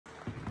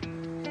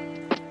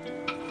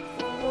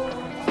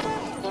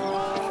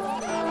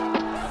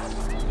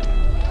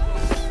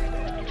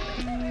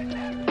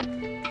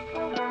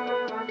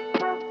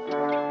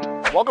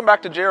Welcome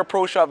back to JR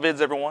Pro Shop Vids,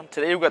 everyone.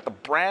 Today we've got the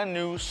brand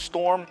new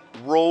Storm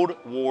Road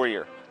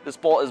Warrior. This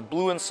ball is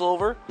blue and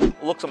silver.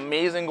 It looks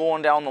amazing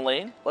going down the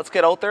lane. Let's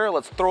get out there,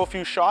 let's throw a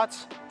few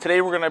shots.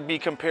 Today we're gonna be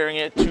comparing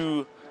it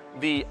to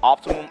the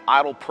Optimum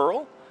Idle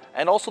Pearl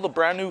and also the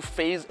brand new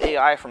Phaze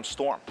AI from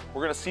Storm.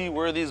 We're gonna see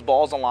where these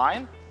balls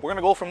align. We're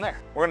gonna go from there.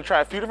 We're gonna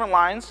try a few different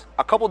lines,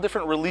 a couple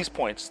different release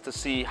points to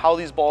see how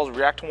these balls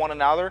react to one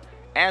another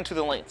and to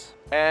the lanes.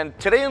 And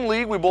today in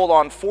league, we bowled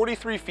on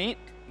 43 feet,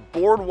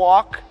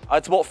 boardwalk.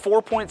 It's about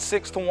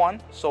 4.6 to 1,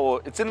 so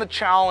it's in the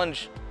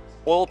challenge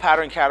oil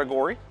pattern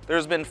category.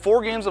 There's been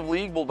 4 games of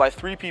league bowled by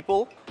 3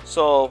 people,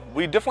 so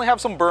we definitely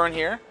have some burn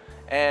here,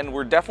 and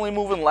we're definitely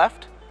moving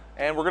left,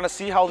 and we're gonna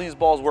see how these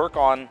balls work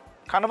on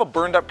kind of a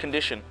burned up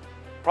condition.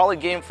 Probably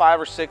game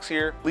 5 or 6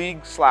 here,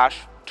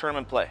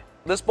 league/tournament play.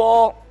 This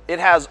ball, it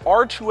has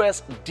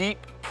R2S Deep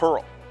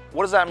Pearl.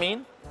 What does that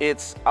mean?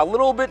 It's a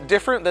little bit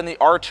different than the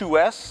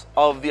R2S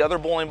of the other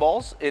bowling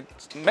balls.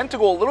 It's meant to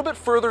go a little bit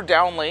further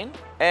down lane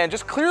and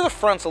just clear the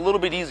fronts a little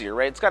bit easier,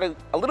 right? It's got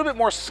a little bit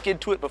more skid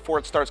to it before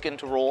it starts getting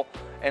to roll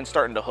and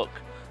starting to hook.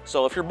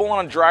 So if you're bowling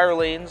on drier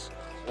lanes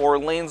or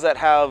lanes that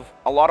have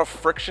a lot of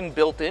friction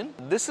built in,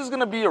 this is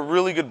gonna be a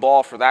really good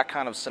ball for that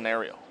kind of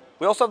scenario.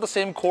 We also have the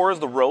same core as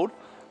the Road,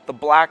 the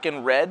black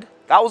and red.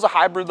 That was a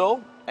hybrid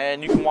though,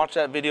 and you can watch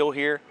that video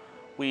here.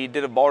 We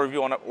did a ball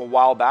review on it a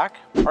while back.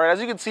 All right,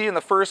 as you can see in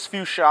the first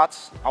few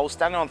shots, I was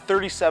standing on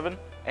 37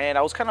 and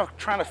I was kind of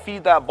trying to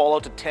feed that ball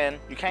out to 10.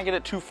 You can't get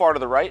it too far to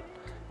the right.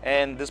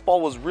 And this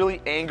ball was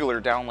really angular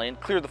down lane,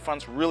 cleared the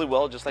fronts really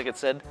well, just like it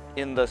said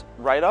in the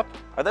write-up.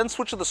 I then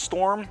switched to the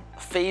Storm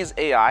Phaze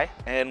AI,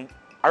 and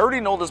I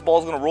already know this ball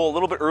is gonna roll a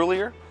little bit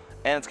earlier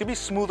and it's gonna be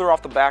smoother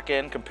off the back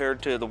end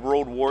compared to the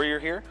Road Warrior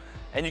here.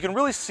 And you can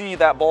really see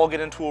that ball get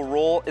into a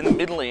roll in the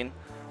mid lane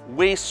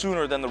way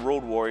sooner than the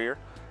Road Warrior.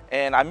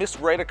 And I missed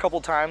right a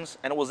couple times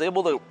and it was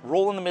able to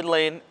roll in the mid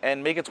lane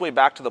and make its way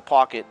back to the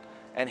pocket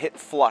and hit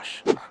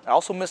flush. I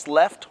also missed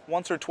left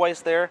once or twice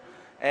there,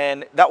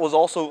 and that was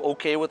also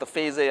okay with the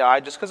Phaze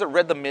AI just because it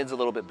read the mids a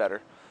little bit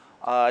better.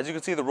 As you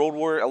can see, the Road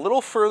Warrior a little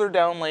further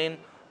down lane,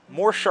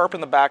 more sharp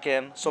in the back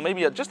end, so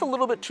maybe just a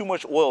little bit too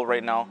much oil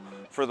right now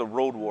for the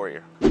Road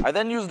Warrior. I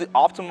then used the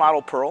Optimum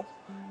Idle Pearl,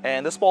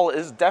 and this ball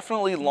is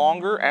definitely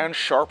longer and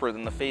sharper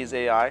than the Phaze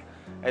AI.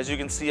 As you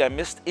can see, I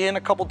missed in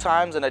a couple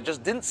times and I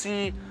just didn't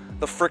see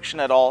the friction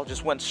at all,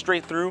 just went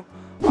straight through.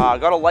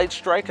 Got a light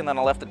strike and then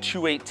I left a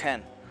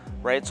 2-8-10,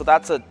 right? So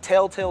that's a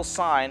telltale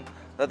sign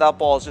that that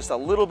ball is just a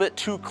little bit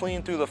too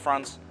clean through the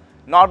fronts,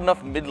 not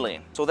enough mid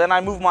lane. So then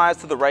I moved my eyes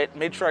to the right,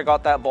 made sure I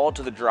got that ball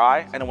to the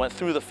dry and it went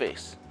through the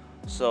face.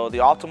 So the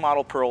Optimum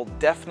Idle Pearl,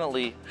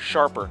 definitely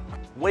sharper,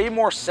 way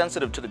more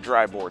sensitive to the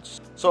dry boards.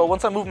 So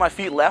once I moved my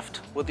feet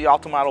left with the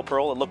Optimum Idle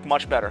Pearl, it looked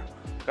much better.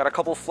 Got a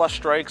couple flush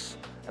strikes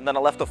and then I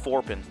left a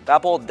 4-pin.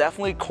 That ball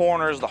definitely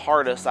corners the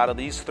hardest out of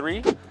these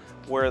 3,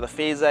 where the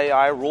Phaze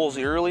AI rolls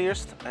the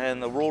earliest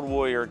and the Road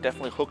Warrior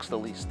definitely hooks the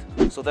least.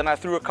 So then I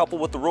threw a couple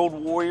with the Road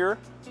Warrior,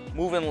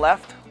 moving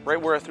left, right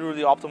where I threw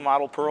the Optimum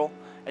Idle Pearl.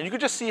 And you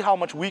could just see how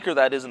much weaker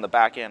that is in the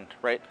back end,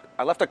 right?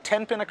 I left a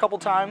 10-pin a couple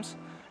times,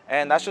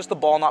 and that's just the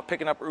ball not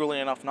picking up early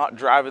enough, not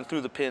driving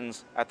through the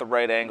pins at the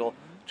right angle,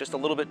 just a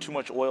little bit too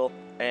much oil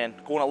and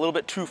going a little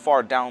bit too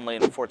far down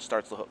lane before it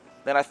starts to hook.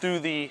 Then I threw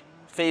the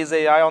Phaze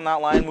AI on that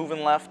line,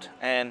 moving left,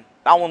 and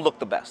that one looked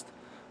the best.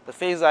 The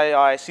Phaze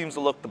AI seems to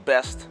look the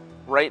best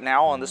right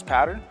now on this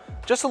pattern.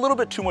 Just a little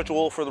bit too much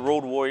oil for the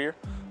Road Warrior.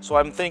 So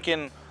I'm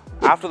thinking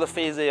after the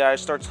Phaze AI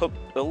starts hooked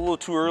a little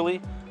too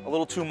early, a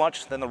little too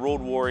much, then the Road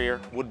Warrior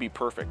would be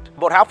perfect.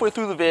 About halfway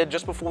through the vid,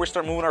 just before we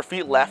start moving our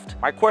feet left,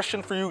 my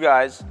question for you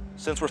guys,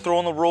 since we're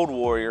throwing the Road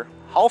Warrior,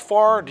 how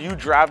far do you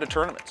drive to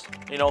tournaments?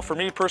 You know, for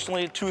me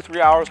personally,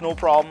 2-3 hours, no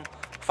problem.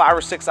 5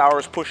 or 6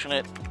 hours pushing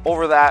it.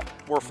 Over that,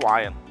 we're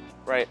flying,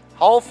 right?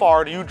 How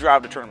far do you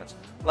drive to tournaments?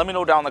 Let me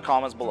know down in the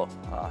comments below.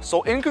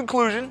 So in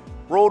conclusion,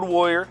 Road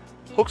Warrior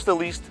hooks the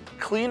least,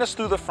 cleanest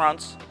through the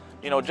fronts,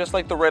 you know, just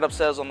like the write-up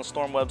says on the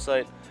Storm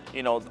website.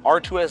 You know,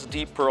 R2S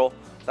Deep Pearl,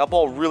 that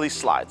ball really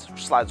slides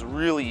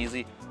really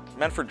easy.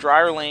 Meant for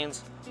drier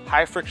lanes,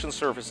 high friction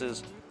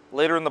surfaces,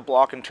 later in the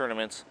block in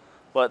tournaments.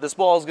 But this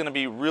ball is gonna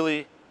be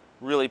really,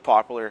 really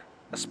popular,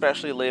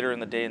 especially later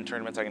in the day in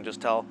tournaments. I can just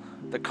tell.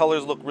 The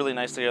colors look really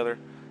nice together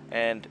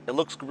and it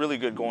looks really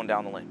good going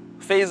down the lane.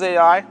 Phaze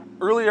AI,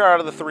 earlier out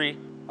of the 3,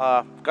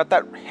 got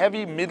that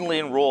heavy mid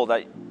lane roll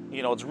that,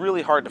 you know, it's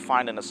really hard to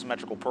find in a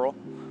symmetrical pearl,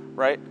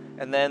 right?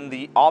 And then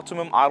the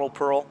Optimum Idle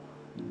Pearl,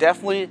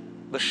 definitely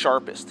the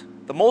sharpest.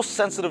 The most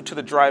sensitive to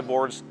the dry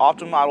boards,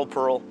 Optimum Idle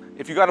Pearl.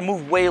 If you gotta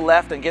move way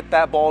left and get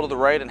that ball to the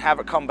right and have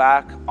it come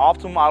back,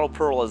 Optimum Idle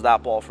Pearl is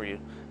that ball for you.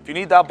 If you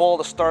need that ball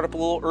to start up a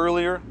little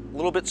earlier, a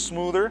little bit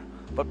smoother,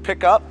 but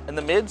pick up in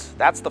the mids,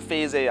 that's the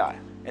Phaze AI.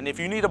 And if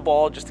you need a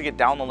ball just to get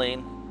down the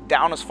lane,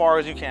 down as far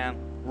as you can,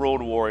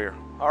 Road Warrior.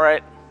 All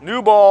right,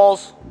 new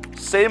balls,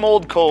 same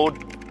old code.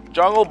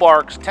 Jungo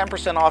Barks,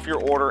 10% off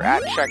your order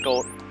at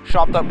checkout.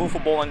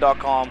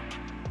 Shop.bufabowling.com.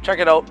 Check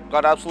it out.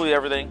 Got absolutely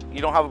everything. You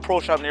don't have a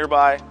pro shop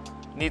nearby,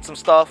 need some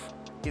stuff,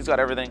 he's got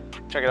everything.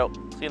 Check it out.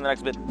 See you in the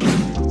next vid.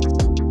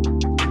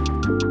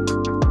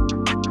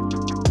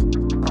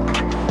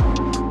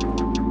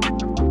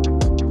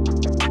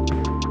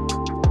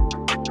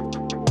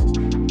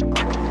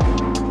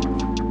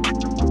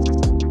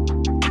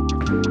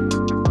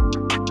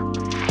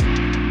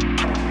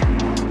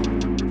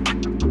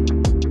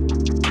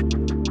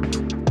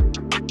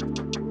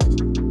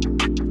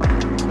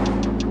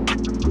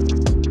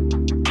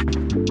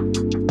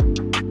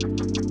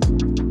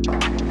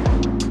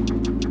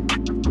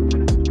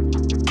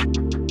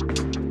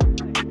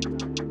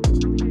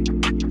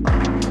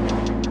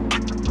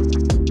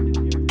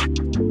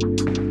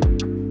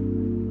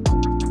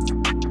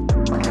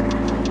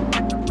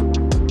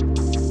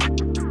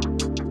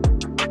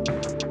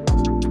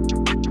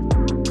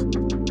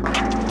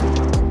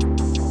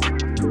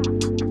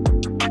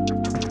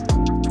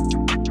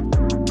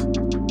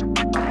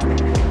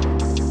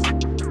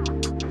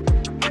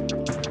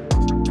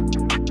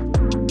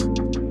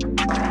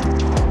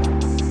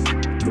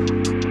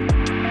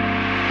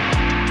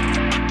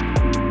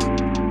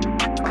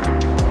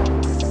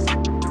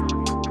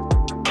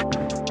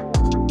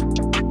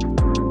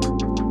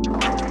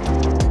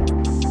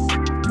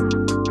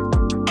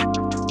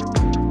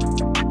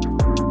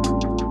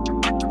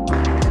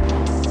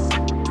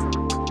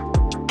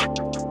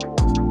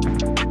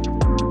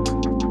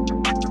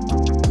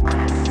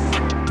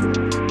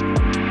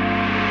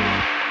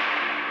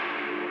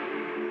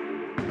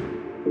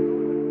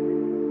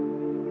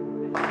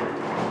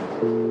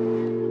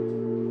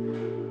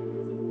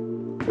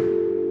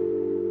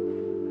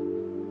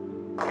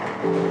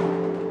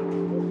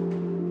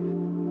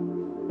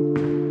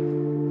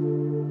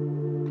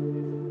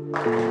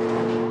 it.